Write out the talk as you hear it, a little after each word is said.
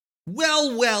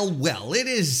Well, it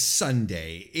is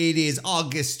Sunday. It is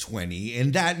August 20,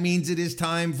 and that means it is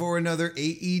time for another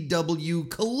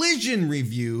AEW Collision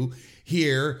review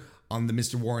here on the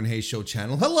Mr. Warren Hayes Show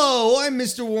channel. Hello, I'm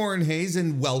Mr. Warren Hayes,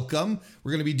 and welcome.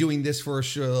 We're going to be doing this for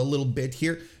a little bit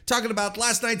here, talking about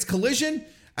last night's Collision,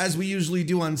 as we usually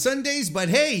do on Sundays. But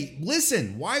hey,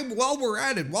 listen, while we're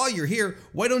at it, while you're here,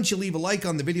 why don't you leave a like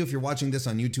on the video if you're watching this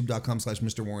on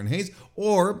youtube.com/Mr. Warren Hayes,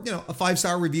 or, a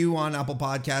 5-star review on Apple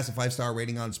Podcasts, a 5-star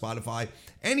rating on Spotify.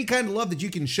 Any kind of love that you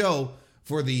can show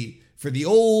for the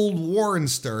old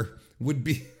Warrenster would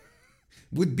be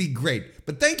great.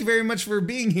 But thank you very much for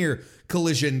being here,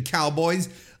 Collision Cowboys.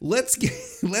 Let's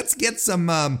get some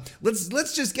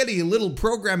let's just get a little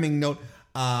programming note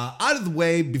out of the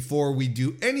way before we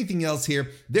do anything else here.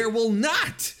 There will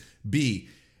not be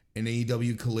an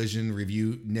AEW Collision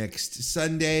review next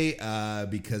Sunday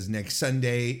because next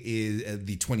Sunday is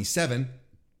the 27th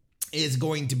is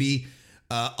going to be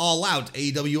All Out,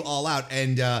 AEW All Out,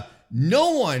 and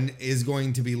no one is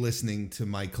going to be listening to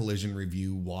my Collision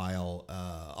review while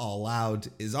All Out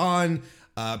is on.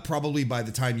 Probably by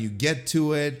the time you get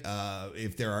to it,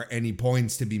 if there are any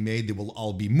points to be made, they will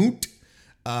all be moot.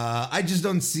 I just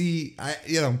don't see, I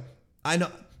know,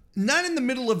 not in the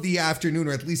middle of the afternoon,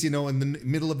 or at least, in the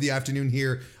middle of the afternoon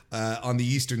here on the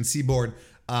Eastern Seaboard.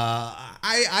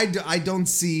 I don't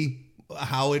see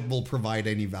how it will provide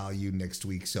any value next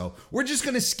week. So we're just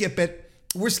going to skip it.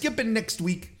 We're skipping next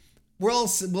week. We'll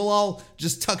all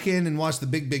just tuck in and watch the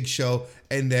big show.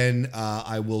 And then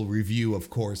I will review, of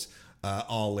course,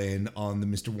 All In on the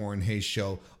Mr. Warren Hayes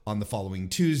Show on the following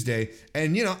Tuesday.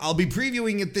 And, I'll be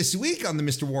previewing it this week on the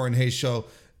Mr. Warren Hayes Show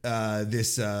in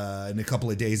a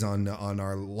couple of days on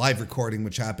our live recording,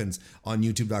 which happens on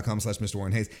youtube.com/Mr.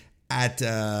 Warren Hayes at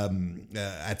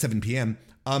 7 p.m.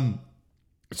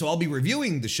 So I'll be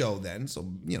reviewing the show then. So,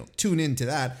 tune into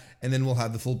that, and then we'll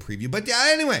have the full preview. But yeah,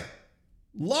 anyway,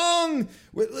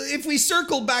 if we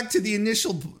circle back to the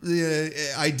initial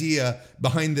idea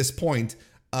behind this point,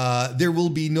 there will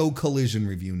be no Collision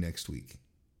review next week,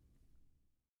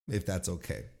 if that's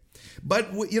okay.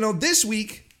 But, this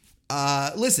week,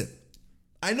 listen,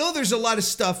 I know there's a lot of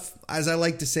stuff, as I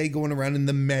like to say, going around in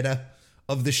the meta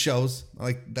of the shows.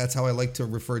 That's how I like to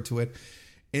refer to it.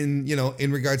 In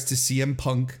regards to CM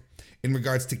Punk, in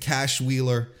regards to Cash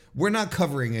Wheeler. We're not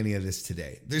covering any of this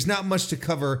today. There's not much to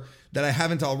cover that I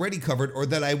haven't already covered or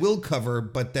that I will cover.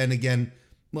 But then again,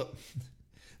 look,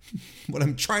 what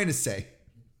I'm trying to say,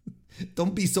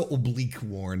 don't be so oblique,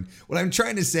 Warren. What I'm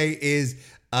trying to say is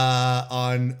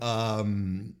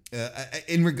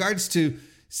in regards to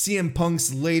CM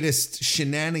Punk's latest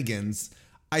shenanigans,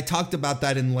 I talked about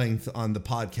that in length on the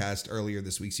podcast earlier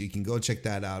this week, so you can go check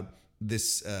that out.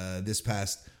 This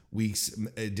past week's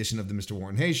edition of the Mr.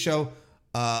 Warren Hayes Show.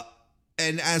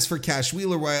 And as for Cash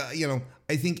Wheeler,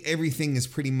 I think everything is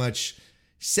pretty much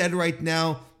said right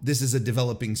now. This is a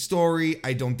developing story.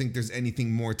 I don't think there's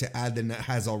anything more to add than that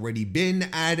has already been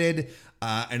added.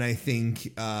 And I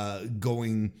think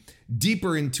going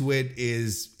deeper into it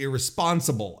is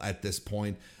irresponsible at this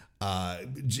point.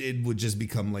 It would just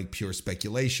become like pure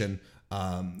speculation.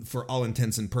 For all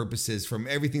intents and purposes, from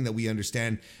everything that we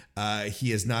understand,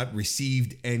 he has not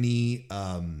received any.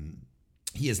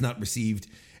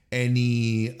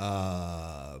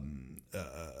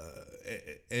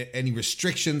 Any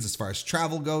restrictions as far as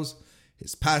travel goes.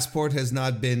 His passport has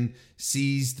not been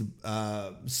seized.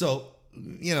 So,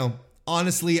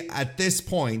 honestly, at this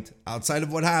point, outside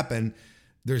of what happened,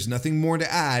 there's nothing more to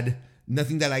add.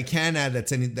 Nothing that I can add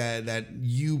that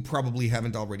you probably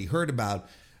haven't already heard about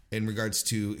in regards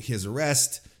to his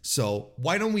arrest. So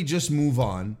why don't we just move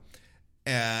on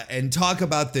and talk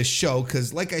about this show?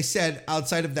 Because like I said,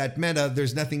 outside of that meta,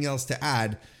 there's nothing else to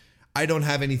add. I don't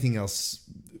have anything else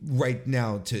right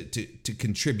now to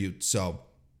contribute. So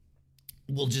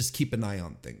we'll just keep an eye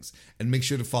on things and make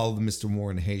sure to follow the Mr.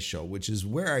 Warren Hayes Show, which is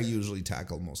where I usually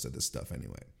tackle most of this stuff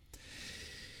anyway.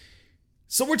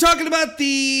 So we're talking about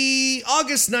the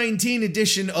August 19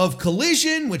 edition of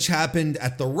Collision, which happened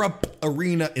at the Rupp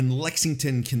Arena in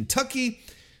Lexington, Kentucky.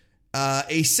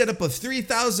 A setup of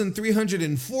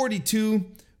 3,342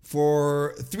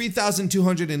 for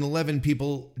 3,211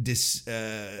 people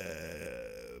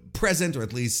present, or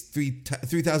at least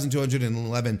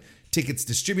 3,211 tickets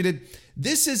distributed.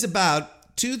 This is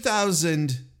about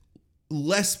 2,000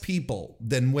 less people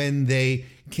than when they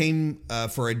came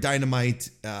for a Dynamite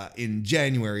in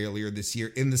January earlier this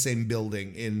year in the same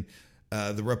building in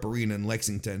the Rupp Arena in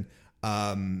Lexington.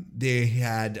 They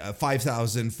had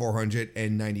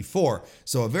 5,494.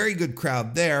 So a very good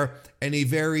crowd there, and a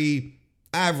very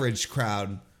average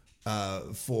crowd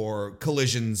for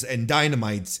collisions and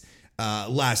dynamites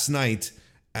last night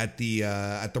at the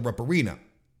Rupp Arena.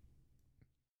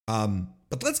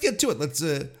 But let's get to it.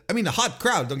 A hot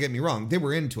crowd, don't get me wrong. They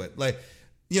were into it. Like,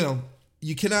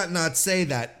 you cannot not say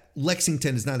that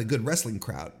Lexington is not a good wrestling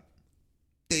crowd.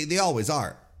 They always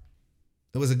are.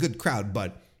 It was a good crowd,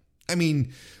 but I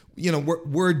mean,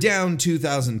 we're down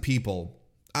 2,000 people.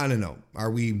 I don't know.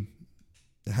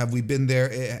 Have we been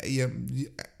there?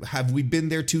 Have we been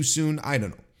there too soon? I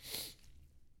don't know.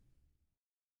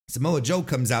 Samoa Joe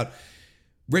comes out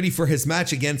ready for his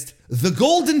match against the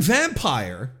Golden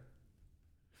Vampire.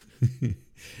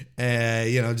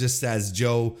 Just as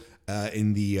Joe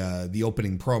in the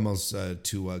opening promos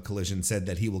to Collision said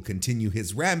that he will continue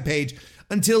his rampage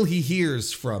until he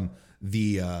hears from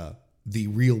the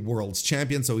Real World's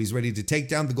champion. So he's ready to take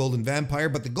down the Golden Vampire,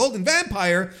 but the Golden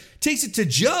Vampire takes it to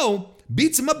Joe,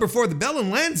 beats him up before the bell,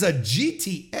 and lands a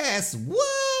GTS.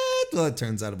 What? Well, it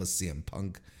turns out it was CM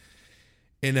Punk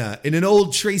in an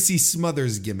old Tracy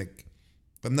Smothers gimmick.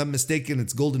 If I'm not mistaken,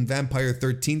 it's Golden Vampire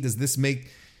 13. Does this make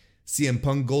CM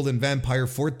Punk Golden Vampire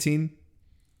 14?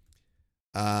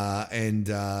 And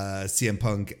CM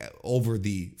Punk, over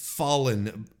the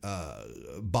fallen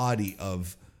body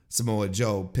of Samoa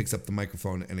Joe, picks up the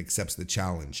microphone and accepts the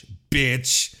challenge.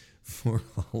 Bitch, for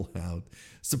All Out.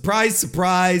 Surprise,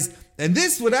 surprise. And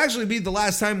this would actually be the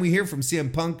last time we hear from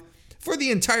CM Punk for the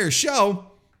entire show.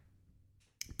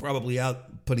 Probably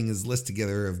out putting his list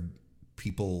together of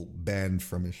people banned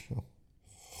from his show.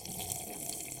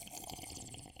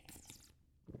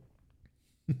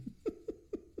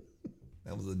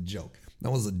 That was a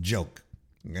joke.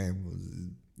 Okay,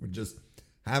 we're just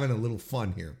having a little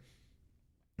fun here.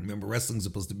 Remember, wrestling's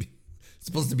supposed to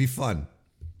be fun.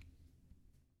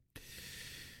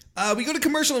 We go to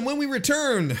commercial, and when we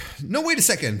return, no, wait a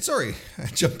second. Sorry, I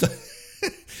jumped.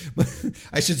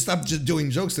 I should stop just doing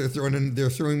jokes. They're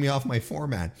throwing me off my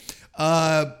format.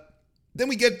 Then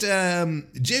we get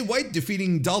Jay White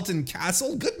defeating Dalton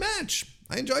Castle. Good match.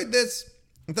 I enjoyed this.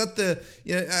 I thought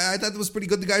it was pretty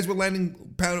good. The guys were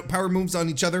landing power moves on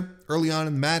each other early on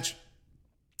in the match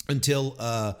until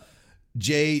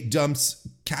Jay dumps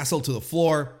Castle to the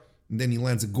floor, and then he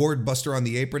lands a gourd buster on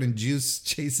the apron, and Juice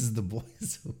chases the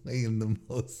boys away in the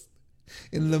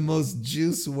most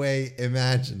Juice way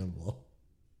imaginable.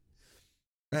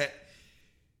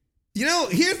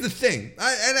 Here's the thing.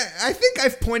 I think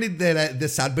I've pointed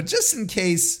this out, but just in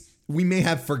case we may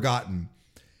have forgotten,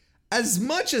 as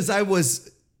much as I was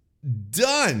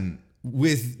done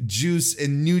with Juice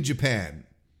in New Japan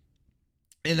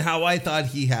and how I thought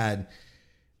he had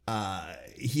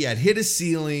hit a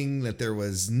ceiling, that there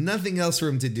was nothing else for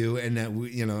him to do, and that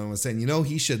I was saying,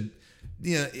 he should,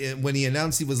 when he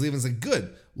announced he was leaving, I was like,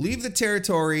 good, leave the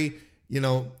territory,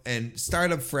 and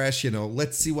start up fresh,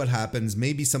 let's see what happens,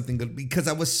 maybe something good, because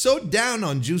I was so down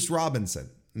on Juice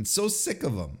Robinson and so sick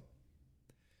of him.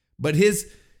 But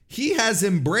he has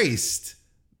embraced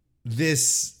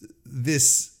this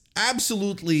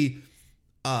absolutely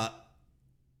off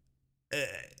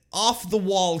the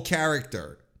wall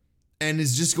character and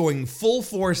is just going full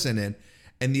force in it,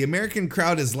 and the American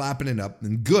crowd is lapping it up,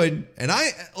 and good. And I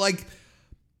like,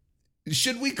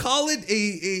 should we call it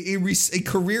a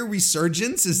career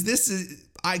resurgence? Is this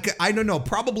I don't know,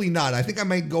 probably not. I think I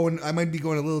might be going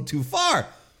a little too far.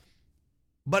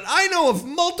 But I know of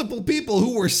multiple people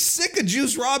who were sick of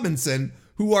Juice Robinson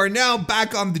who are now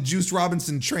back on the Juice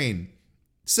Robinson train.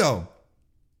 So,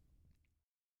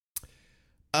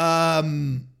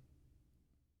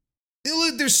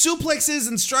 there's suplexes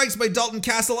and strikes by Dalton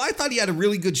Castle. I thought he had a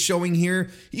really good showing here.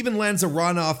 He even lands a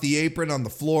run off the apron on the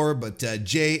floor, but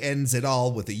Jay ends it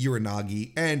all with a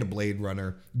Uranagi and a Blade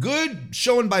Runner. Good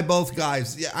showing by both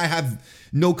guys. Yeah, I have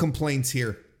no complaints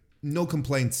here. No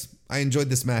complaints. I enjoyed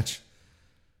this match.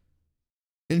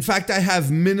 In fact, I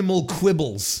have minimal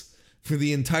quibbles for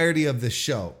the entirety of this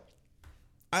show.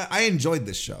 I enjoyed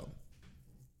this show.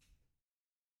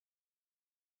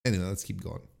 Anyway, let's keep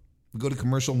going. We go to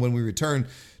commercial, and when we return,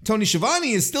 Tony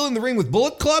Schiavone is still in the ring with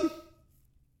Bullet Club.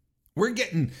 We're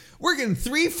getting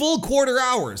 3 full quarter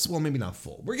hours. Well, maybe not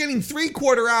full. We're getting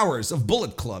 3/4 hours of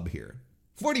Bullet Club here.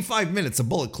 45 minutes of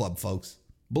Bullet Club, folks.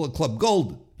 Bullet Club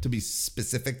Gold, to be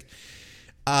specific.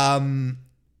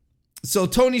 So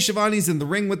Tony Schiavone's in the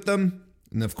ring with them,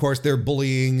 and of course they're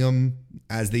bullying him,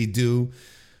 as they do.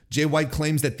 Jay White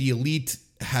claims that the Elite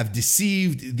have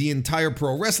deceived the entire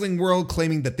pro wrestling world,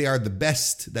 claiming that they are the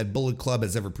best that Bullet Club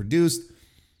has ever produced,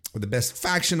 or the best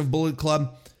faction of Bullet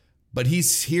Club. But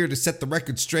he's here to set the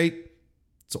record straight.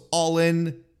 So All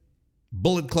In,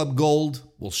 Bullet Club Gold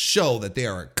will show that they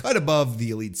are a cut above the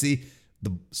Elite. See,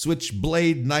 The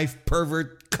switchblade knife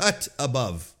pervert cut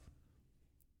above.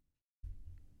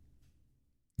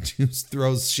 Juice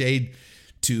throws shade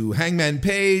to Hangman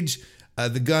Page,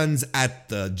 the Guns at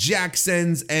the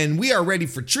Jacksons, and we are ready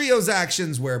for trios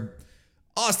actions where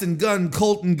Austin Gunn,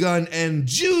 Colton Gunn, and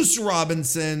Juice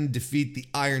Robinson defeat the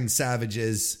Iron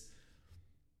Savages.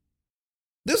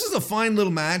 This was a fine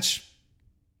little match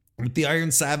with the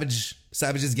Iron Savages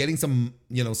getting some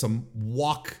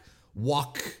walk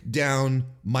down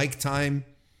mic time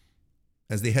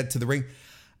as they head to the ring.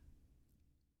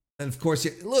 And of course,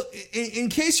 look, in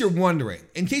case you're wondering,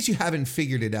 in case you haven't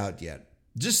figured it out yet,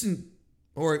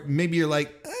 or maybe you're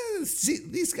like, see,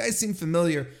 these guys seem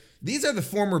familiar. These are the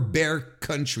former Bear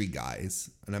Country guys,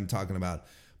 and I'm talking about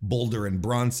Boulder and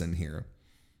Bronson here.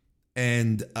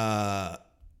 And now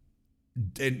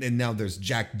there's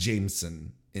Jack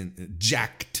Jameson in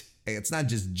Jacked. It's not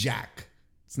just Jack.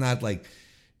 It's not like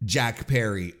Jack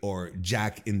Perry or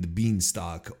Jack in the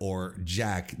Beanstalk or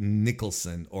Jack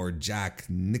Nicholson or Jack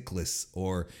Nicholas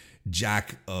or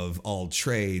Jack of all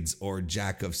trades or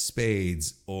Jack of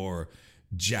spades or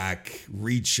Jack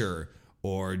Reacher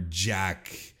or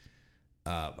Jack...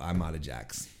 I'm out of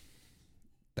Jacks.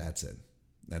 That's it.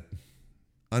 That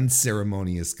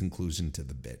unceremonious conclusion to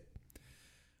the bit.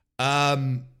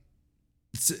 So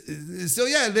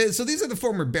these are the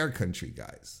former Bear Country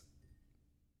guys,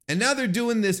 and now they're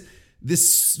doing this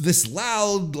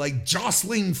loud, like,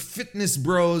 jostling fitness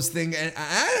bros thing, and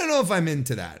I don't know if I'm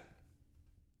into that.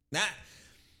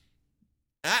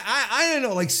 I don't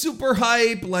know, like super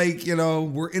hype, like,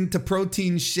 we're into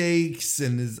protein shakes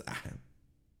and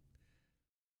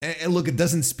look, it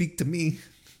doesn't speak to me.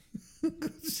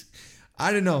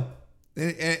 I don't know.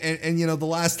 And the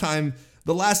last time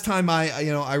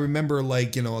I remember,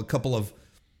 like, a couple of,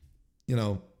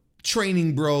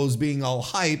 training bros being all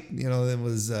hype, it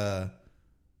was the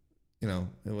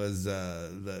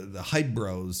hype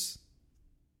bros,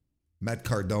 Matt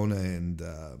Cardona and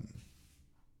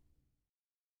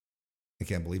I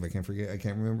can't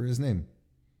remember his name.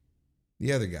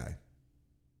 The other guy.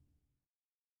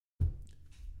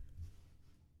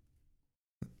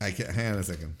 Hang on a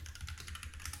second.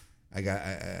 I got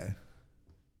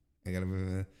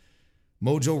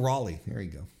Mojo Rawley. There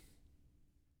you go.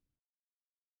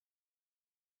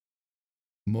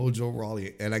 Mojo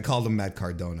Rawley. And I called him Matt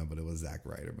Cardona, but it was Zack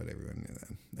Ryder, but everyone knew that.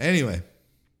 Anyway.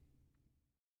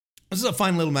 This is a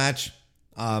fine little match.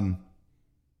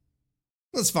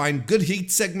 That's fine. Good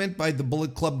heat segment by the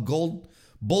Bullet Club Gold.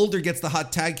 Boulder gets the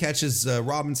hot tag, catches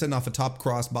Robinson off a top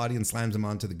crossbody and slams him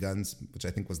onto the Guns, which I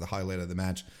think was the highlight of the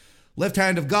match. Left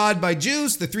Hand of God by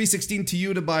Juice. The 316 to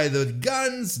Yuta by the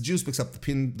Guns. Juice picks up the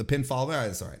pinfall.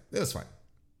 It's all right. It was fine.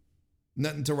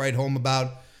 Nothing to write home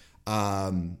about.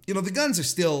 The Guns are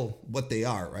still what they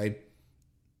are, right?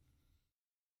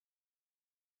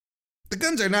 The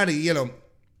Guns are not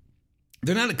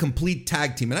they're not a complete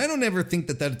tag team. And I don't ever think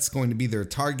that that's going to be their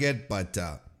target, but...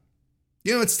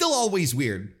 it's still always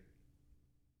weird.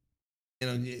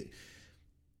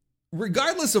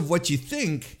 Regardless of what you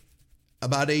think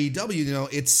about AEW,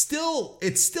 it's still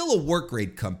a work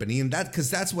rate company, and because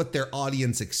that's what their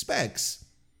audience expects.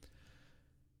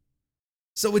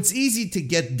 So it's easy to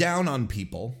get down on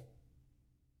people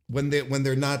when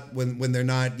they're not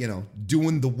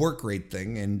doing the work rate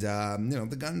thing, and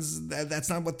the Guns, that's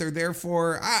not what they're there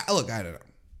for. I don't know.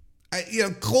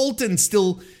 Colton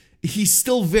he's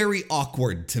still very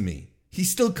awkward to me. He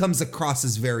still comes across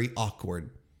as very awkward.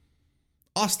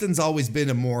 Austin's always been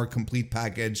a more complete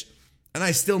package, and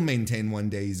I still maintain one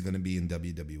day he's going to be in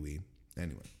WWE.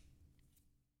 Anyway,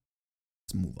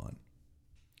 let's move on.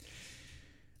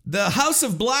 The House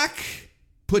of Black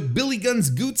put Billy Gunn's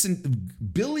Goots in...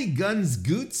 Billy Gunn's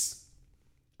Goots?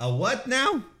 A what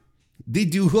now? They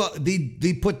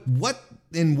put what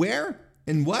in where?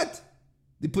 In what?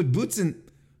 They put boots in...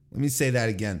 Let me say that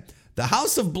again. The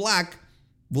House of Black,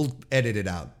 we'll edit it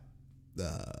out,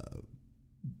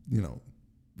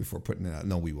 before putting it out.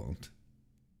 No, we won't.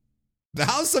 The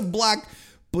House of Black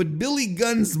put Billy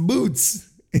Gunn's boots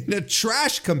in a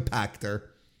trash compactor.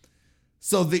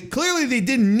 So clearly they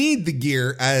didn't need the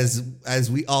gear as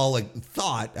we all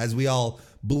thought, as we all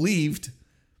believed,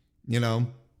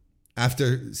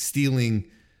 after stealing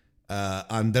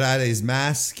Andrade's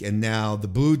mask and now the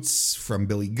boots from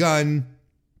Billy Gunn.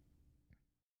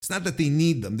 It's not that they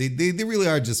need them. They really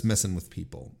are just messing with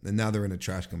people. And now they're in a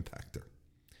trash compactor.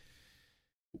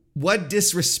 What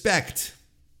disrespect.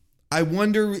 I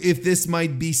wonder if this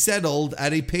might be settled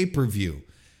at a pay-per-view.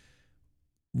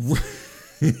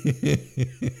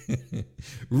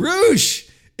 Roosh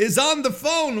is on the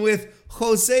phone with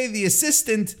Jose, the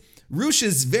assistant, Roosh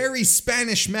is very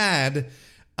Spanish mad.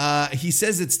 He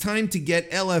says it's time to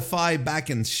get LFI back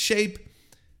in shape.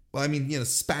 Well, I mean,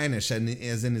 Spanish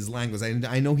as in his language.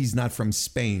 I know he's not from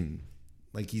Spain.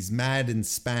 Like, he's mad in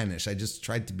Spanish. I just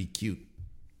tried to be cute.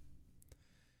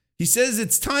 He says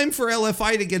it's time for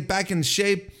LFI to get back in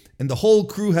shape, and the whole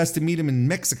crew has to meet him in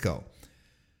Mexico.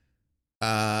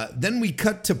 Then we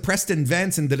cut to Preston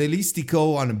Vance and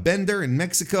Drelistico on a bender in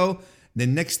Mexico. The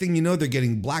next thing you know, they're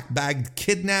getting black-bagged,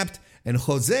 kidnapped, and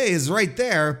Jose is right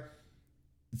there,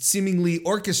 seemingly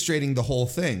orchestrating the whole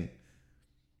thing.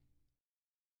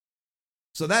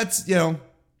 So that's,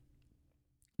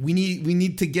 we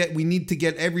need to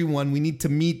get everyone. We need to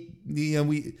meet,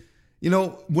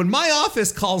 when my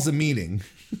office calls a meeting,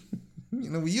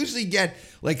 we usually get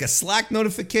like a Slack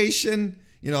notification,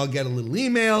 I'll get a little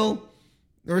email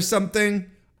or something.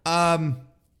 They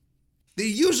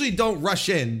usually don't rush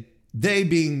in. They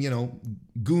being,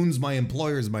 goons my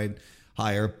employers might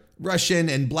hire, rush in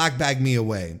and black bag me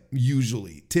away,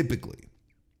 typically.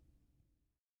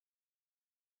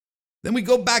 Then we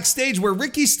go backstage where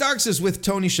Ricky Starks is with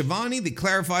Tony Schiavone. They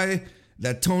clarify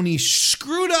that Tony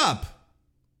screwed up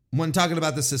when talking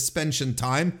about the suspension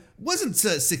time. It wasn't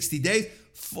 60 days,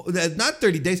 not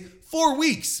 30 days, 4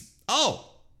 weeks. Oh.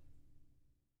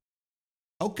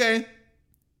 Okay.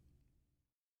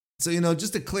 So,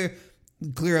 just to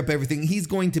clear up everything, he's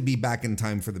going to be back in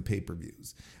time for the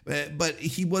pay-per-views. But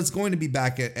he was going to be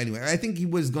back anyway. I think he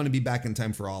was going to be back in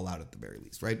time for All Out at the very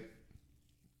least, right?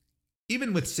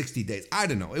 Even with 60 days, I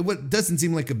don't know. It doesn't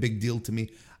seem like a big deal to me.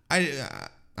 I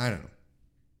don't know.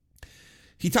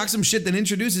 He talks some shit, then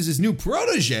introduces his new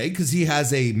protege because he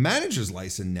has a manager's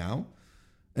license now.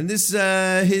 And this,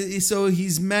 so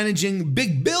he's managing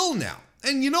Big Bill now.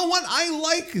 And you know what? I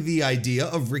like the idea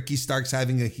of Ricky Starks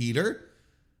having a heater.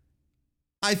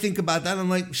 I think about that. I'm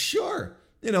like, sure.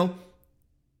 The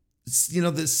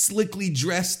slickly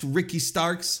dressed Ricky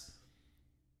Starks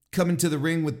coming to the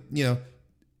ring with,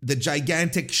 the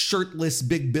gigantic shirtless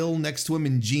Big Bill next to him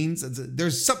in jeans.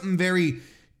 There's something very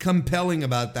compelling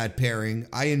about that pairing.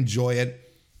 I enjoy it.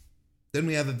 Then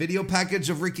we have a video package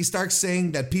of Ricky Starks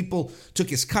saying that people took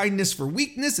his kindness for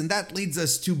weakness, and that leads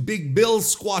us to Big Bill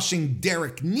squashing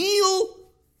Derek Neal.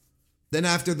 Then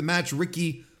after the match,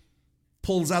 Ricky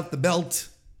pulls out the belt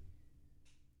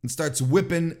and starts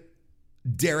whipping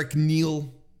Derek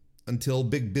Neal until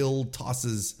Big Bill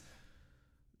tosses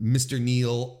Mr.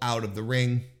 Neal out of the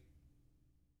ring.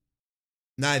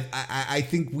 Now, I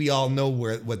think we all know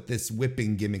what this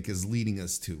whipping gimmick is leading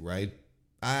us to, right?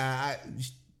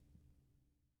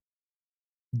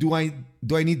 Do I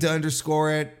need to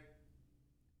underscore it?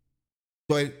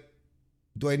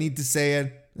 Do I need to say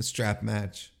it? A strap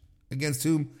match. Against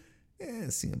whom?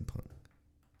 CM Punk.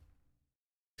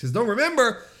 Because don't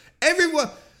remember,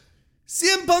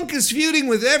 CM Punk is feuding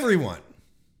with everyone.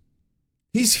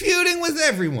 He's feuding with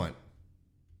everyone.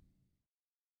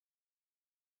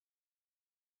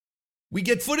 We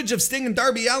get footage of Sting and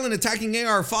Darby Allin attacking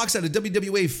AR Fox at a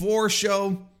WWA 4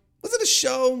 show. Was it a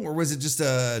show or was it just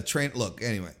a train? Look,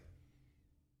 anyway.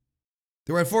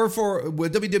 They were at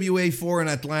WWA 4 in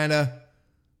Atlanta.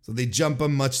 So they jump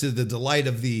them, much to the delight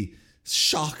of the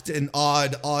shocked and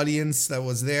awed audience that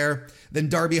was there. Then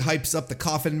Darby hypes up the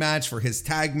coffin match for his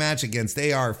tag match against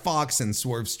AR Fox and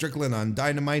Swerve Strickland on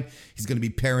Dynamite. He's going to be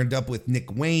paired up with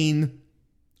Nick Wayne.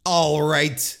 All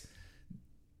right.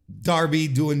 Darby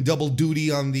doing double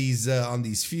duty on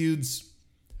these feuds.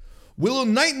 Willow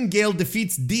Nightingale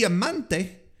defeats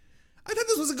Diamante. I thought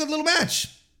this was a good little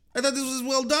match. I thought this was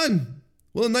well done.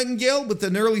 Willow Nightingale with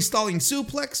an early stalling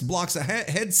suplex blocks a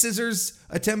head scissors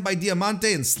attempt by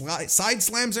Diamante and side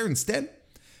slams her instead.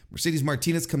 Mercedes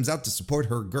Martinez comes out to support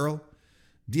her girl.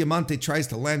 Diamante tries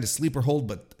to land a sleeper hold,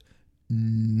 but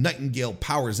Nightingale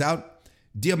powers out.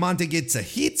 Diamante gets a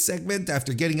heat segment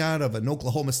after getting out of an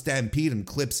Oklahoma Stampede and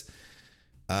clips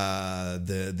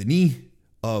the knee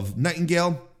of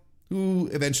Nightingale, who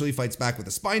eventually fights back with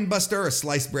a spine buster, a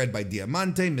sliced bread by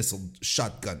Diamante, missile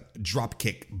shotgun drop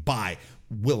kick by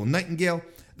Willow Nightingale.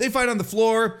 They fight on the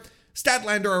floor.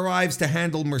 Statlander arrives to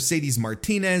handle Mercedes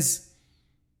Martinez.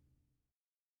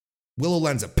 Willow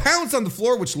lands a pounce on the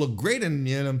floor, which looked great, and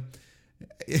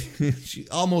she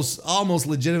almost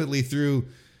legitimately threw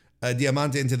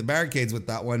Diamante into the barricades with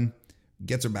that one.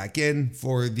 Gets her back in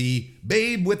for the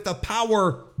Babe with the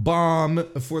power bomb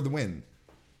for the win.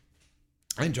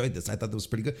 I enjoyed this. I thought that was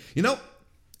pretty good.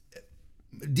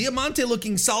 Diamante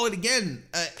looking solid again.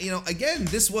 Again,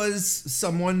 this was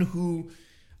someone who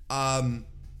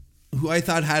I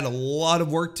thought had a lot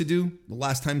of work to do. The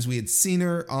last times we had seen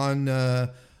her on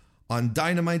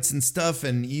Dynamites and stuff,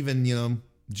 and even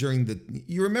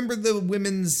you remember the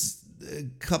women's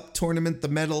cup tournament, the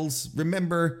medals?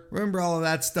 Remember all of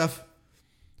that stuff?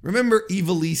 Remember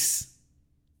Ivelisse?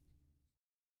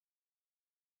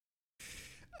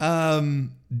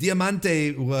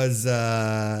 Diamante was,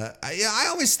 I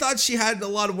always thought she had a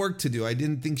lot of work to do. I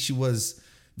didn't think she was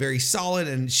very solid,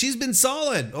 and she's been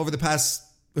solid over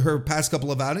her past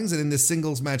couple of outings. And in this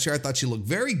singles match here, I thought she looked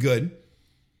very good.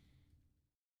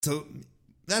 So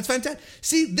that's fantastic.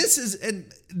 See, this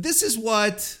is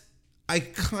what I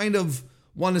kind of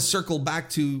want to circle back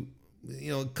to,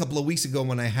 a couple of weeks ago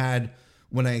when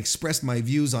I expressed my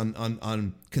views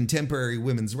on contemporary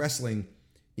women's wrestling,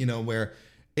 where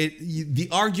the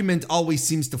argument always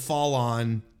seems to fall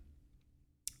on,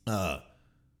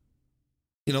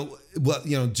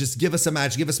 just give us a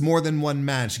match, give us more than one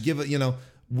match,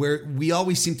 where we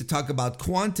always seem to talk about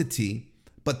quantity,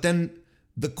 but then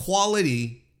the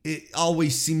quality, it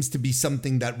always seems to be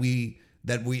something that we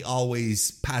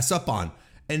always pass up on.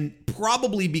 And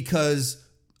probably because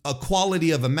a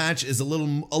quality of a match is a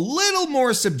little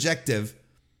more subjective,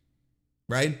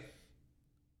 right?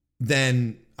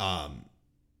 Than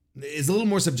is a little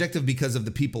more subjective because of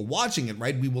the people watching it,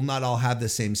 right? We will not all have the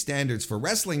same standards for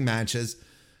wrestling matches.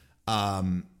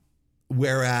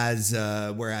 Whereas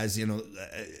a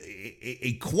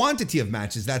quantity of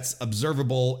matches, that's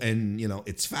observable, and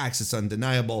it's facts, it's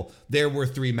undeniable. There were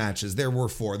 3 matches, there were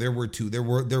 4, there were 2,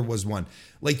 there was 1.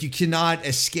 Like, you cannot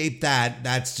escape that.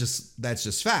 That's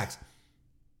just facts.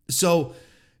 So,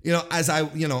 as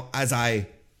I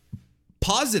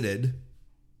posited,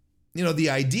 the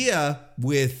idea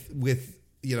with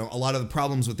a lot of the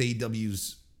problems with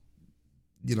AEW's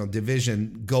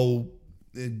division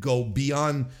go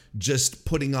beyond just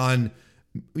putting on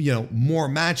more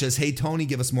matches. Hey, Tony,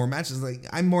 give us more matches. Like,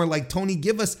 I'm more like, Tony,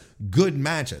 give us good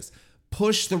matches.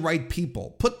 Push the right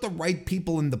people. Put the right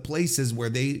people in the places where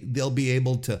they'll be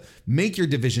able to make your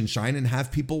division shine and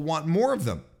have people want more of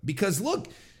them. Because look,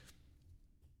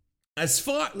 as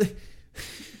far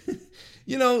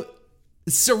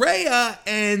Saraya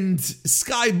and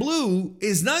Sky Blue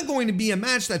is not going to be a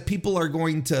match that people are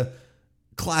going to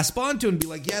clasp onto and be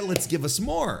like, yeah, let's give us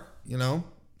more, And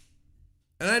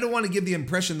I don't want to give the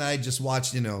impression that I just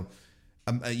watched, a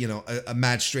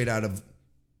match straight out of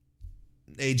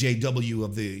AJW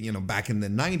of the, back in the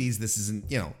 90s. This isn't,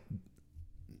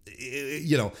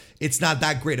 it's not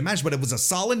that great a match, but it was a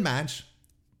solid match,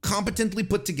 competently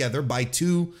put together by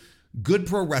 2 good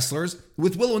pro wrestlers,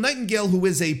 with Willow Nightingale, who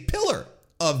is a pillar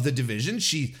of the division.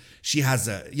 She has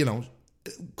a,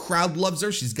 crowd loves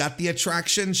her. She's got the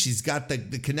attraction. She's got the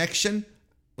connection,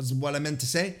 was what I meant to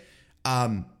say.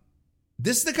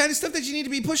 This is the kind of stuff that you need to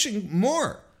be pushing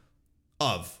more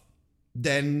of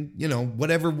than,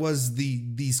 whatever was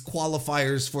these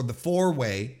qualifiers for the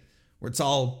 4-way, where it's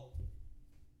all,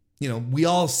 we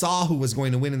all saw who was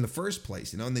going to win in the first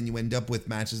place, and then you end up with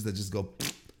matches that just go,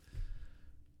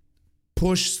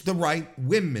 push the right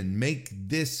women, make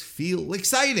this feel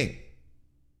exciting.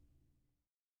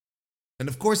 And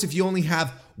of course, if you only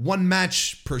have 1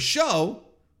 match per show,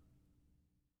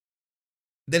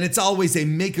 then it's always a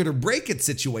make it or break it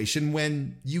situation,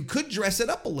 when you could dress it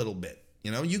up a little bit.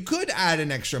 You could add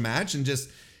an extra match, and just,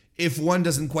 if one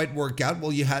doesn't quite work out,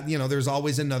 well, you have, there's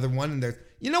always another one, and there,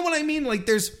 what I mean? Like,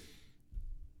 there's,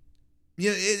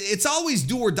 it's always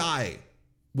do or die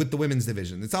with the women's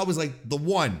division. It's always like the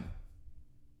one.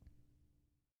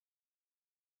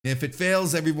 If it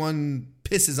fails, everyone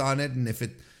pisses on it, and if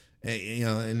it,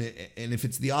 and if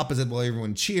it's the opposite, well,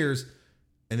 everyone cheers,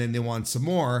 and then they want some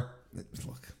more.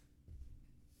 Look,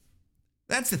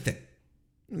 that's the thing.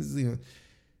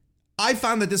 I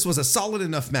found that this was a solid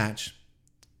enough match.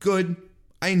 Good.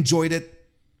 I enjoyed it.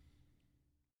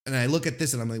 And I look at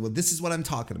this and I'm like, well, this is what I'm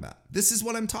talking about. This is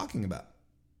what I'm talking about.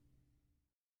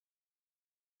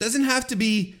 Doesn't have to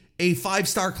be a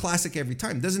 5-star classic every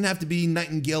time. Doesn't have to be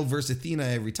Nightingale versus Athena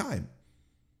every time.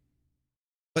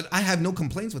 But I have no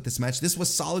complaints with this match. This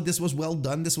was solid. This was well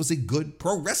done. This was a good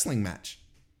pro wrestling match.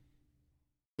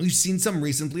 We've seen some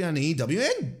recently on AEW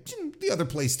and the other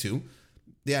place too.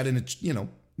 They had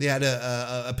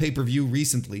a pay-per-view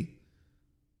recently,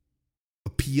 a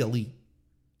PLE,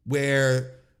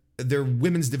 where their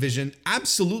women's division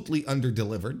absolutely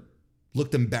underdelivered,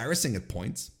 looked embarrassing at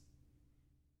points.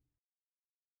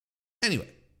 Anyway,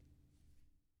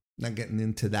 not getting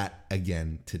into that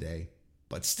again today,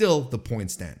 but still the point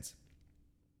stands.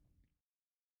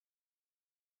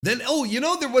 Then,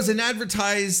 there was an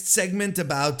advertised segment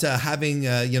about having,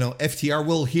 FTR.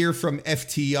 We'll hear from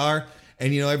FTR.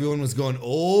 And, everyone was going,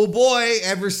 oh boy,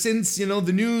 ever since, the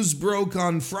news broke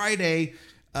on Friday,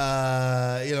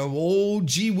 old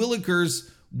G.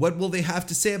 Willikers What will they have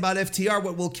to say about FTR?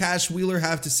 What will Cash Wheeler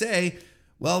have to say?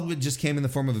 Well, it just came in the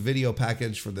form of a video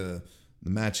package for the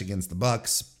match against the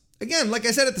Bucks. Again, like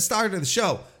I said at the start of the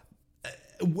show,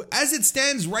 as it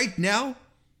stands right now,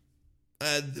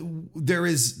 there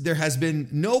has been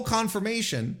no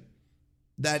confirmation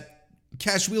that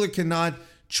Cash Wheeler cannot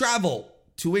travel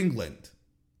to England.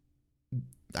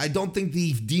 I don't think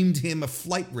they've deemed him a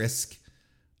flight risk,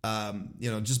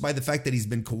 just by the fact that he's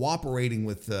been cooperating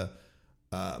with that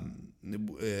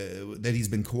he's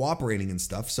been cooperating and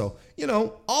stuff. So,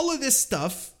 all of this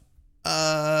stuff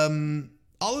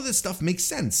makes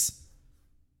sense.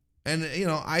 And,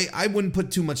 I wouldn't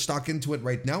put too much stock into it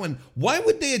right now. And why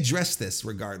would they address this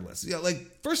regardless?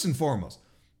 First and foremost,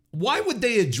 why would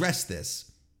they address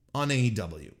this on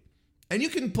AEW? And you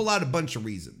can pull out a bunch of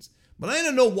reasons, but I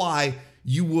don't know why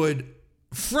you would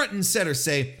front and center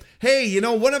say, hey,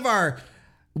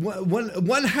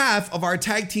 one half of our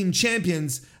tag team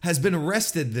champions has been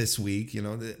arrested this week. I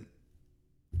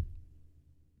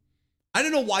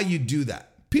don't know why you do that.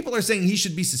 People are saying he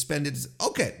should be suspended.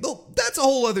 Okay, well, that's a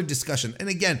whole other discussion. And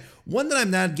again, one that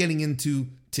I'm not getting into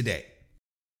today.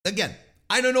 Again,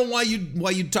 I don't know why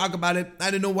you talk about it.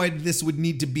 I don't know why this would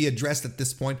need to be addressed at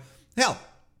this point. Hell,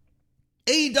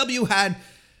 AEW had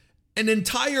an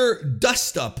entire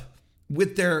dust-up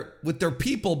with their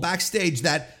people backstage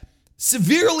that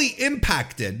severely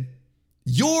impacted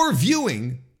your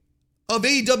viewing of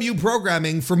AEW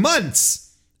programming for months.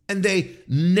 And they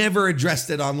never addressed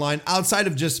it online outside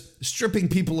of just stripping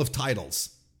people of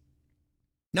titles.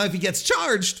 Now, if he gets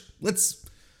charged, let's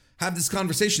have this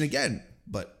conversation again.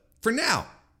 But for now,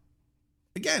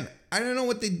 again, I don't know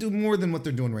what they do more than what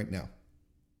they're doing right now.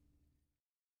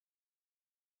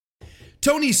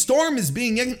 Toni Storm is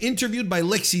being interviewed by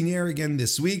Lexi Nair again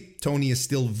this week. Toni is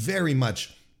still very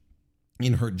much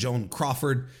in her Joan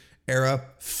Crawford era.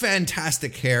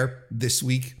 Fantastic hair this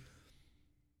week.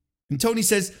 And Toni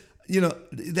says,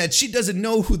 that she doesn't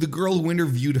know who the girl who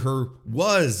interviewed her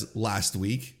was last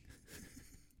week,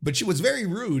 but she was very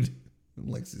rude. And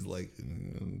Lexi's like,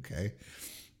 okay.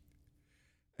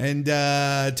 And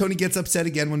Toni gets upset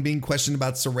again when being questioned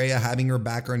about Saraya having her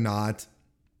back or not,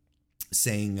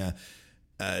 telling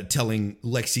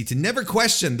Lexi to never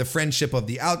question the friendship of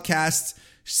the outcasts.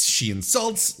 She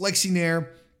insults Lexi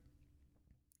Nair,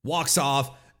 walks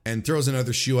off, and throws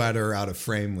another shoe at her out of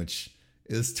frame, which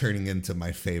is turning into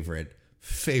my favorite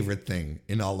thing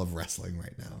in all of wrestling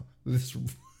right now.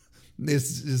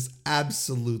 This is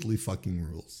absolutely fucking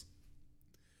rules.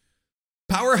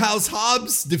 Powerhouse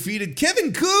Hobbs defeated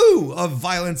Kevin Koo of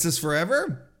Violence is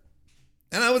Forever.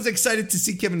 And I was excited to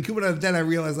see Kevin Koo, but then I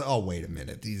realized, oh, wait a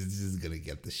minute. He's going to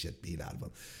get the shit beat out of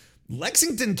him.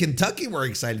 Lexington, Kentucky were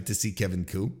excited to see Kevin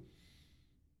Koo,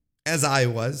 as I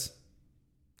was.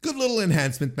 Good little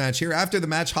enhancement match here. After the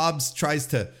match, Hobbs tries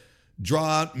to draw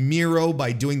out Miro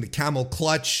by doing the camel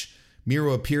clutch.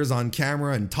 Miro appears on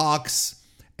camera and talks.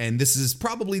 And this is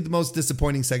probably the most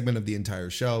disappointing segment of the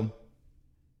entire show.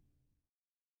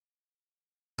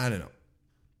 I don't know.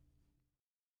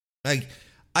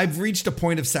 I've reached a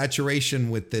point of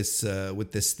saturation with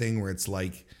this thing where it's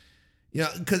like,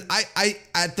 because I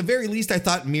at the very least I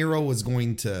thought Miro was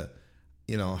going to,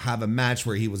 have a match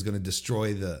where he was going to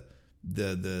destroy the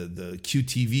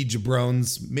QTV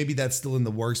jabrones. Maybe that's still in the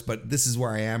works, but this is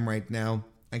where I am right now.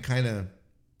 I kind of,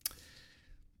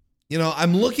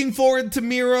 I'm looking forward to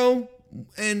Miro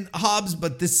and Hobbs,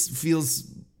 but this feels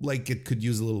like it could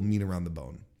use a little meat around the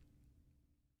bone.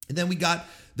 And then we got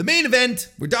the main event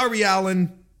where Darby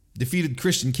Allin defeated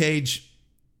Christian Cage.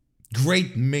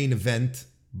 Great main event,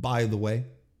 by the way.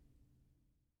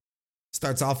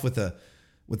 Starts off with a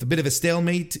bit of a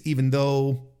stalemate, even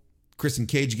though Christian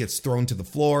Cage gets thrown to the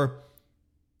floor.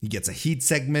 He gets a heat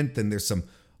segment, and there's some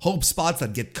hope spots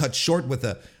that get cut short with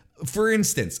for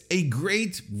instance, a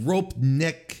great rope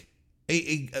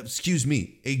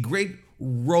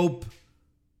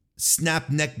snap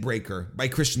neck breaker by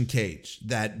Christian Cage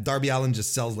that Darby Allin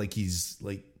just sells like he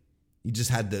just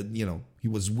had he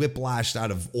was whiplashed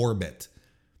out of orbit.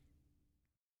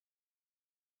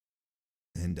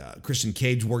 And Christian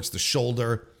Cage works the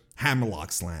shoulder,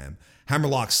 hammerlock slam,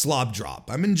 hammerlock slop drop.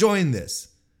 I'm enjoying this.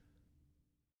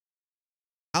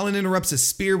 Allin interrupts a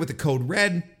spear with the code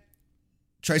red,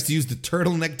 tries to use the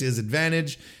turtleneck to his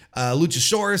advantage.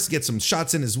 Luchasaurus gets some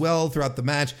shots in as well throughout the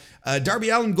match. Darby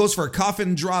Allin goes for a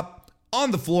coffin drop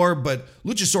on the floor, but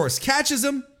Luchasaurus catches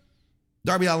him.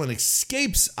 Darby Allin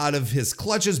escapes out of his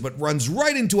clutches, but runs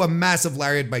right into a massive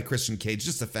lariat by Christian Cage.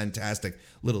 Just a fantastic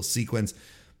little sequence.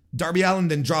 Darby Allin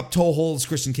then toe holds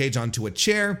Christian Cage onto a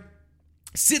chair,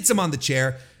 sits him on the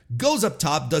chair, goes up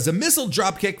top, does a missile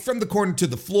dropkick from the corner to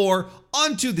the floor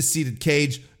onto the seated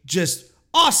cage. Just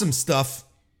awesome stuff.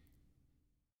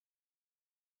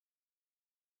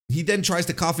 He then tries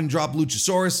to coffin drop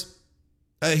Luchasaurus.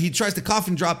 He tries to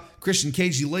coffin drop Christian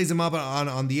Cage. He lays him up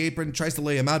on the apron, tries to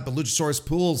lay him out, but Luchasaurus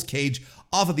pulls Cage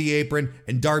off of the apron,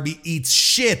 and Darby eats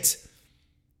shit.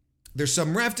 There's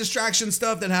some ref distraction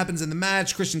stuff that happens in the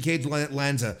match. Christian Cage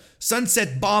lands a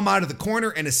sunset bomb out of the corner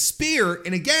and a spear,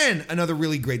 and again, another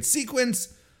really great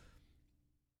sequence.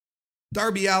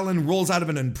 Darby Allin rolls out of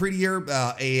an unprettier,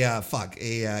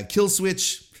 a kill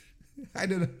switch. I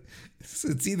don't know.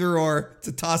 It's either or. It's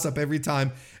a toss-up every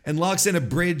time. And locks in a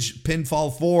bridge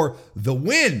pinfall for the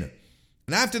win.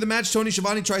 And after the match, Tony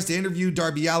Schiavone tries to interview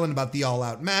Darby Allin about the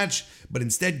all-out match, but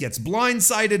instead gets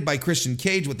blindsided by Christian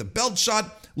Cage with a belt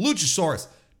shot. Luchasaurus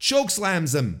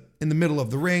chokeslams him in the middle of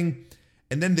the ring.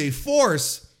 And then they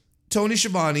force Tony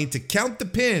Schiavone to count the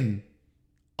pin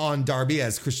on Darby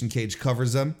as Christian Cage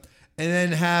covers him. And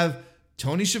then have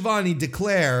Tony Schiavone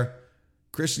declare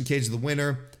Christian Cage the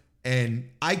winner. And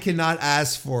I cannot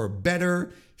ask for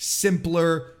better,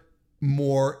 simpler,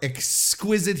 more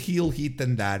exquisite heel heat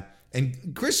than that.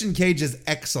 And Christian Cage is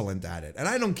excellent at it. And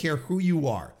I don't care who you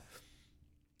are.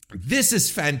 This is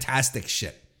fantastic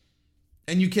shit.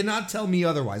 And you cannot tell me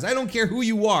otherwise. I don't care who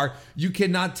you are. You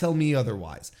cannot tell me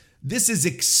otherwise. This is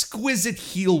exquisite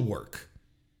heel work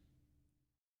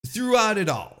throughout it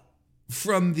all.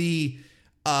 From the,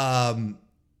 for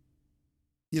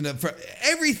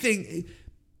everything,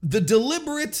 the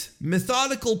deliberate,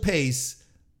 methodical pace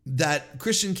that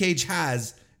Christian Cage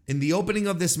has in the opening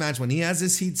of this match when he has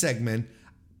his heat segment,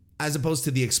 as opposed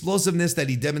to the explosiveness that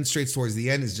he demonstrates towards the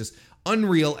end, is just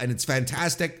unreal, and it's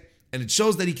fantastic. And it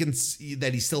shows that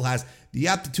he still has the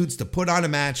aptitudes to put on a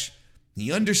match.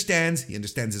 He understands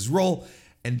his role,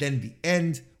 and then the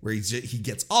end where he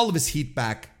gets all of his heat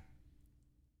back.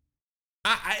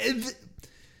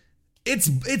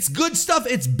 It's good stuff.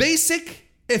 It's basic,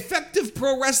 effective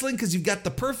pro wrestling because you've got the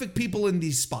perfect people in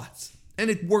these spots, and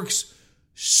it works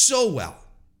so well.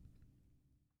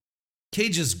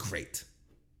 Cage is great.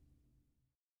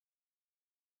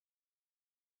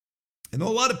 I know a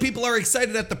lot of people are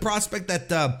excited at the prospect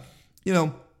that,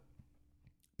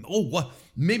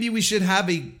 maybe we should have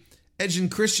a Edge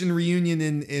and Christian reunion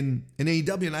in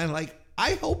AEW. And I'm like,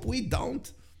 I hope we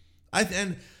don't.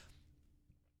 And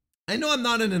I know I'm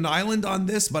not in an island on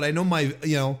this, but I know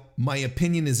my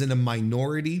opinion is in a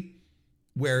minority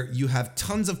where you have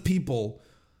tons of people,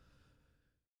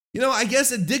 I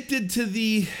guess addicted to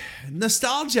the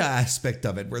nostalgia aspect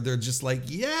of it, where they're just like,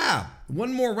 yeah,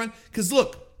 one more run. Because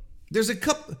look, there's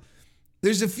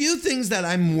a few things that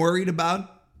I'm worried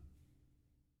about.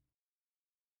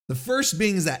 The first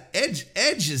being is that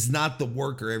Edge is not the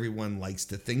worker everyone likes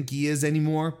to think he is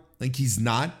anymore. Like, he's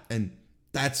not, and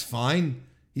that's fine.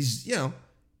 He's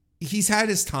had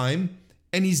his time,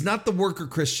 and he's not the worker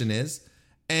Christian is,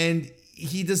 and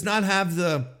he does not have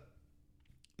the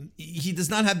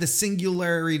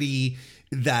singularity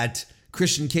that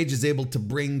Christian Cage is able to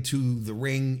bring to the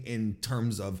ring in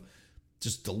terms of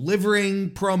just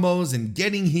delivering promos and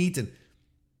getting heat. And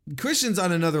Christian's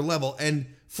on another level, and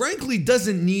frankly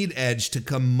doesn't need Edge to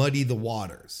come muddy the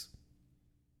waters.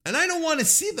 And I don't want to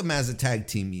see them as a tag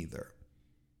team either.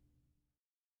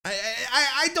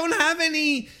 I don't have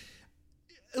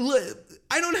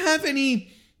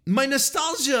any, my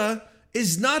nostalgia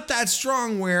is not that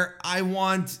strong where I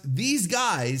want these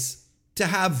guys to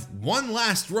have one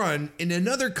last run in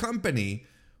another company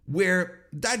where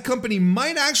that company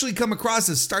might actually come across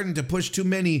as starting to push too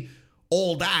many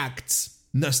old acts,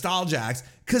 nostalgia acts.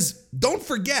 Because don't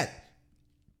forget,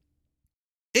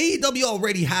 AEW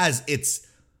already has its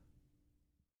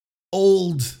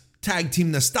old tag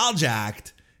team nostalgia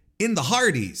act in the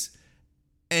Hardys.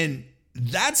 And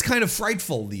that's kind of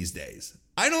frightful these days.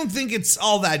 I don't think it's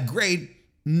all that great.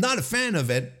 Not a fan of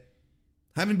it.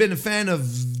 Haven't been a fan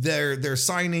of their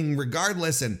signing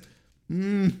regardless. And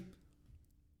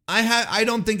I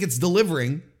don't think it's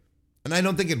delivering. And I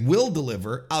don't think it will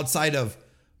deliver outside of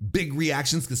big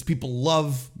reactions because people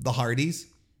love the Hardys.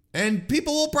 And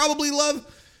people will probably love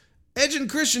Edge and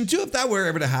Christian too if that were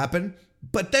ever to happen.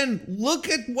 But then look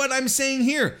at what I'm saying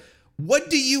here.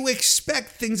 What do you expect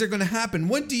things are going to happen?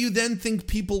 What do you then think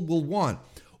people will want?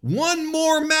 One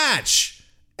more match.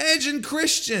 Edge and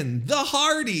Christian, the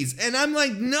Hardys. And I'm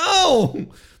like, no,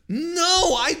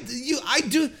 I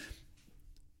do.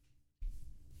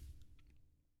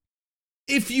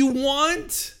 If you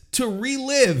want to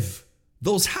relive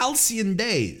those halcyon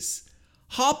days,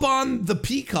 hop on the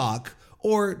Peacock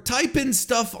or type in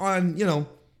stuff on,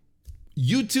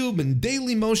 YouTube and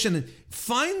Daily Motion and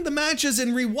find the matches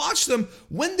and rewatch them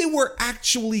when they were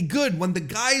actually good, when the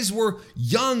guys were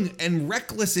young and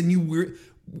reckless, and you were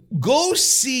go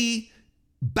see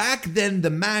back then the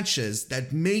matches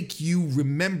that make you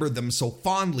remember them so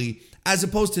fondly, as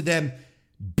opposed to them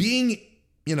being,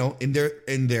 you know, in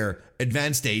their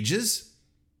advanced ages,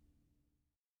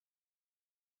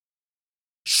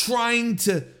 trying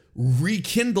to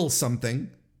rekindle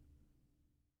something,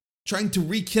 trying to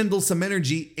rekindle some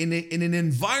energy in an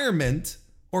environment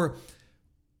or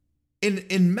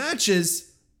in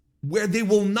matches where they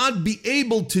will not be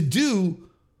able to do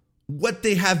what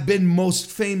they have been most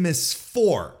famous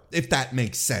for, if that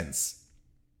makes sense.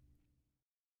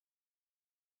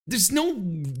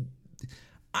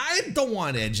 I don't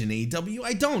want Edge in AEW.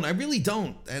 I really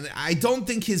don't. And I don't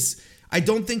think his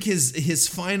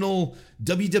final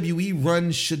WWE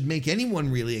run should make anyone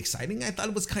really exciting. I thought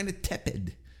it was kind of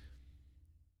tepid.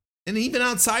 And even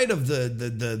outside of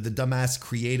the dumbass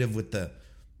creative with the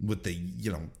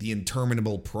you know, the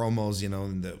interminable promos, you know,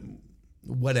 and the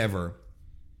whatever.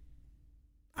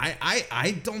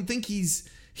 I don't think he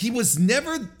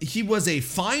was a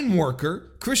fine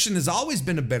worker. Christian has always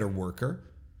been a better worker.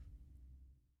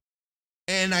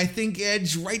 And I think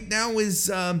Edge right now is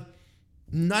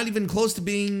not even close to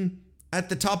being at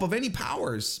the top of any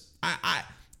powers. I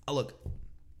look,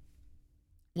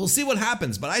 we'll see what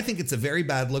happens, but I think it's a very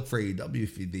bad look for AEW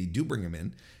if they do bring him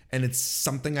in. And it's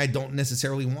something I don't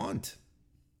necessarily want.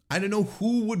 I don't know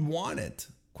who would want it,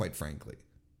 quite frankly.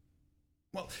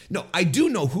 Well, no, I do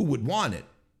know who would want it,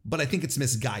 but I think it's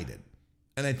misguided.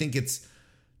 And I think it's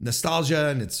nostalgia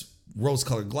and it's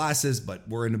rose-colored glasses, but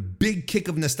we're in a big kick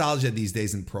of nostalgia these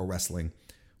days in pro wrestling,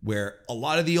 where a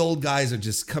lot of the old guys are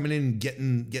just coming in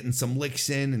and getting some licks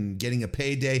in and getting a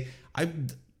payday. I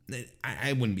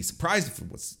wouldn't be surprised if it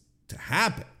was to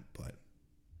happen, but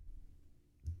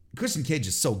Christian Cage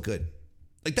is so good.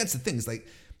 Like, that's the thing. It's like,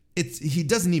 he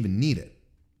doesn't even need it.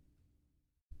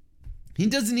 He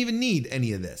doesn't even need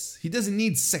any of this. He doesn't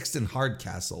need Sexton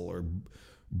Hardcastle or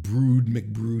Brood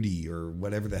McBroody or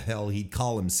whatever the hell he'd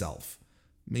call himself.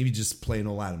 Maybe just plain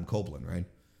old Adam Copeland, right?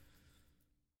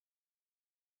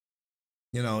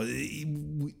 You know,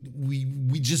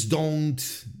 we just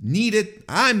don't need it.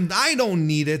 I don't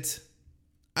need it.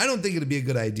 I don't think it'd be a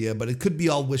good idea, but it could be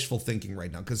all wishful thinking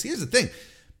right now. Because here's the thing,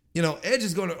 you know, Edge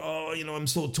is going to, I'm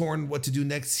so torn what to do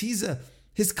next.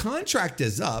 His contract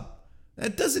is up.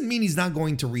 That doesn't mean he's not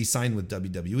going to re-sign with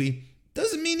WWE.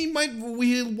 Doesn't mean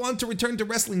we want to return to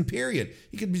wrestling, period.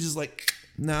 He could be just like,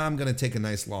 nah, I'm going to take a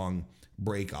nice long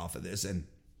break off of this. And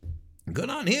good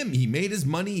on him. He made his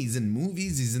money. He's in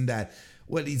movies. He's in that,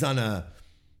 he's on a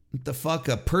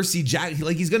Percy Jackson.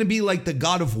 Like, he's going to be like the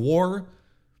God of War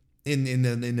in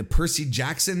the Percy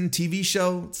Jackson TV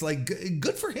show. It's like,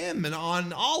 good for him. And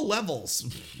on all levels,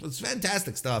 it's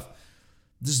fantastic stuff.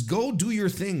 Just go do your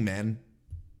thing, man.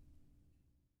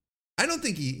 I don't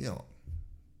think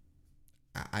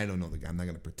I don't know the guy. I'm not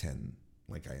going to pretend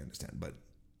like I understand. But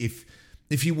if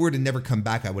he were to never come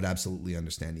back, I would absolutely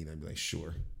understand either. I'd be like,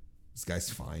 sure, this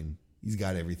guy's fine. He's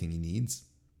got everything he needs.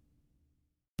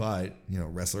 But,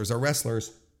 wrestlers are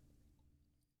wrestlers.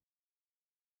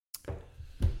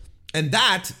 And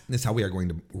that is how we are going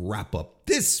to wrap up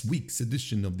this week's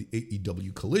edition of the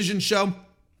AEW Collision Show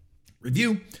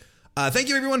review. Thank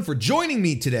you, everyone, for joining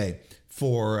me today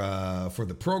for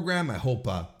the program. I hope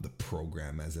the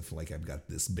program, as if like I've got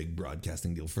this big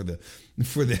broadcasting deal for the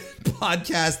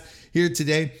podcast here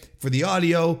today, for the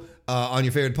audio on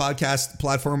your favorite podcast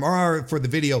platform, or for the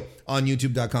video on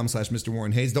youtube.com/Mr.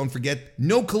 Warren Hayes. Don't forget,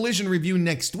 no Collision review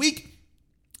next week,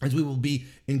 as we will be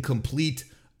in complete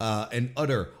and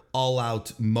utter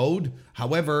all-out mode.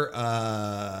 However,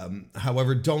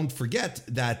 don't forget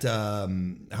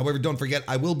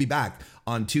I will be back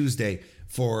on Tuesday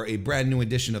for a brand new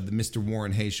edition of the Mr.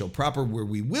 Warren Hayes Show proper, where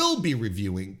we will be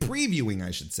previewing,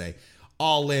 I should say,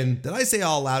 All In. Did I say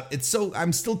All Out?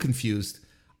 I'm still confused.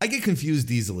 I get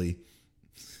confused easily.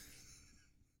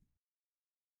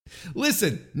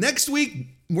 Listen, next week,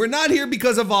 we're not here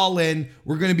because of All In.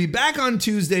 We're going to be back on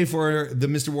Tuesday for the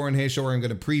Mr. Warren Hayes Show, where I'm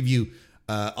going to preview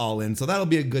All In. So that'll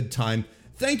be a good time.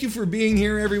 Thank you for being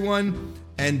here, everyone.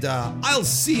 And I'll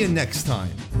see you next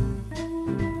time.